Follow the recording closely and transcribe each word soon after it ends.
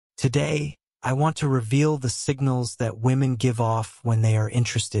Today, I want to reveal the signals that women give off when they are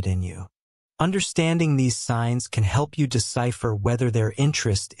interested in you. Understanding these signs can help you decipher whether their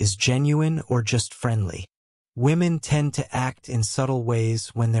interest is genuine or just friendly. Women tend to act in subtle ways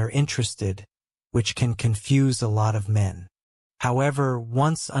when they're interested, which can confuse a lot of men. However,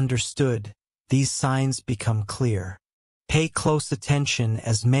 once understood, these signs become clear. Pay close attention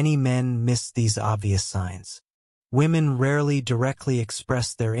as many men miss these obvious signs. Women rarely directly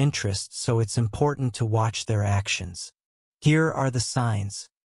express their interest, so it's important to watch their actions. Here are the signs.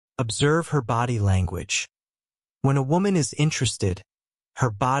 Observe her body language. When a woman is interested, her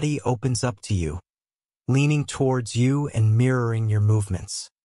body opens up to you, leaning towards you and mirroring your movements.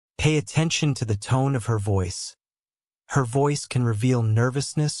 Pay attention to the tone of her voice. Her voice can reveal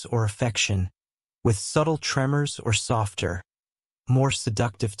nervousness or affection, with subtle tremors or softer, more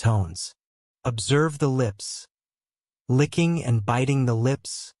seductive tones. Observe the lips. Licking and biting the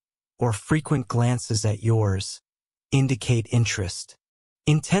lips, or frequent glances at yours, indicate interest.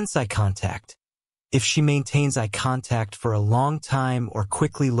 Intense eye contact. If she maintains eye contact for a long time or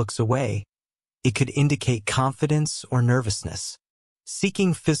quickly looks away, it could indicate confidence or nervousness.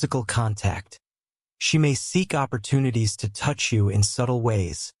 Seeking physical contact. She may seek opportunities to touch you in subtle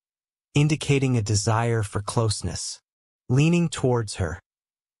ways, indicating a desire for closeness. Leaning towards her.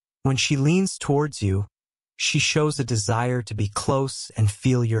 When she leans towards you, she shows a desire to be close and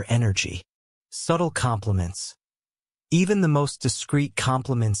feel your energy. Subtle compliments. Even the most discreet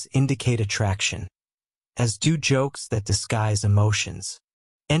compliments indicate attraction, as do jokes that disguise emotions.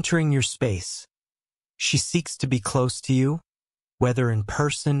 Entering your space. She seeks to be close to you, whether in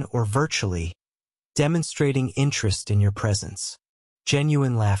person or virtually, demonstrating interest in your presence.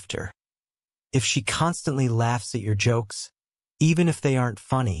 Genuine laughter. If she constantly laughs at your jokes, even if they aren't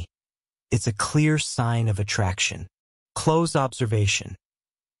funny, it's a clear sign of attraction. Close observation.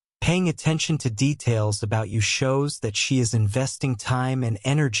 Paying attention to details about you shows that she is investing time and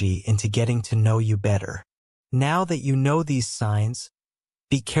energy into getting to know you better. Now that you know these signs,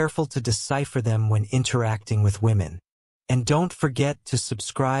 be careful to decipher them when interacting with women. And don't forget to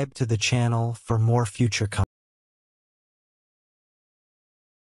subscribe to the channel for more future content.